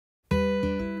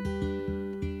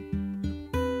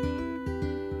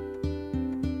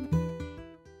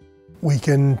We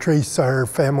can trace our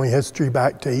family history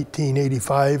back to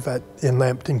 1885 in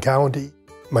Lambton County.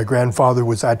 My grandfather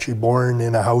was actually born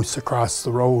in a house across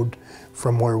the road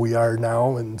from where we are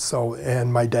now, and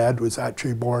my dad was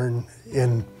actually born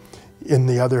in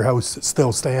the other house that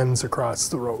still stands across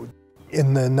the road.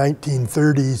 In the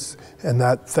 1930s, and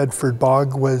that Thedford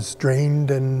bog was drained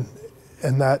and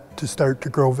that to start to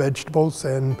grow vegetables,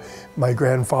 and my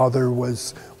grandfather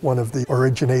was one of the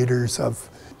originators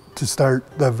to start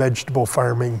the vegetable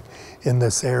farming in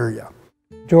this area.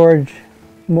 George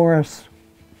Morris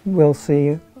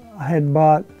Willsie had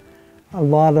bought a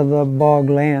lot of the bog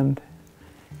land,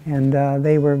 and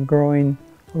they were growing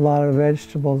a lot of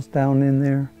vegetables down in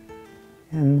there.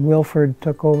 And Wilford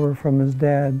took over from his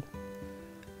dad,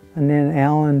 and then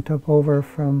Alan took over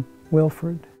from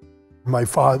Wilford. My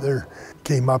father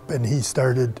came up and he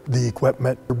started the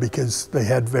equipment because they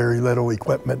had very little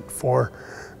equipment for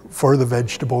the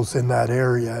vegetables in that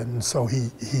area, and so he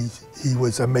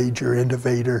was a major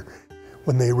innovator.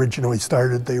 When they originally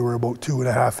started, they were about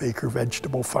 2.5 acre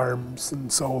vegetable farms,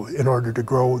 and so in order to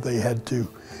grow, they had to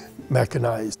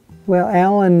mechanize. Well,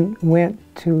 Alan went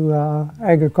to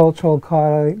agricultural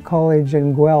college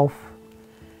in Guelph,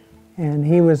 and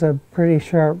he was a pretty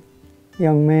sharp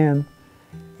young man,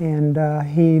 and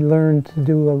he learned to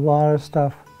do a lot of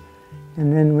stuff.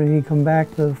 And then when he come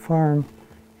back to the farm,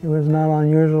 it was not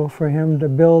unusual for him to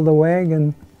build a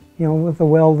wagon, you know, with a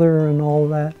welder and all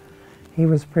that. He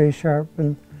was pretty sharp,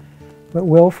 but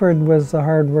Wilford was a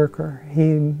hard worker.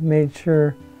 He made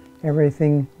sure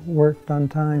everything worked on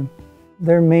time.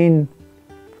 Their main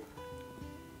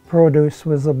produce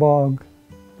was the bog.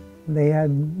 They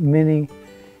had many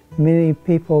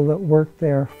people that worked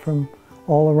there from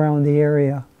all around the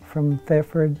area, from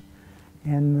Thedford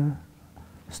and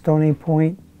Stony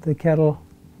Point, the Kettle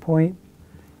Point,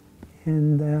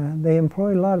 and they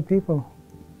employed a lot of people,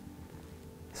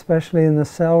 especially in the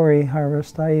celery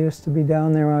harvest. I used to be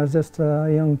down there when I was just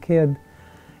a young kid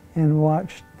and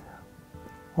watched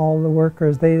all the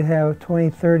workers. They'd have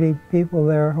 20, 30 people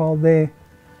there all day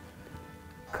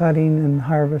cutting and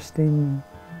harvesting,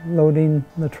 loading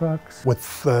the trucks.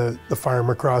 With the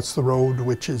farm across the road,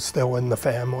 which is still in the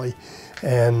family,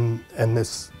 and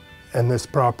this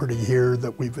property here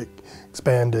that we've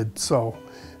expanded, so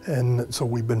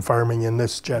we've been farming in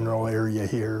this general area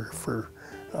here for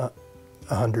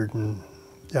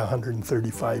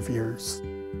 135 years.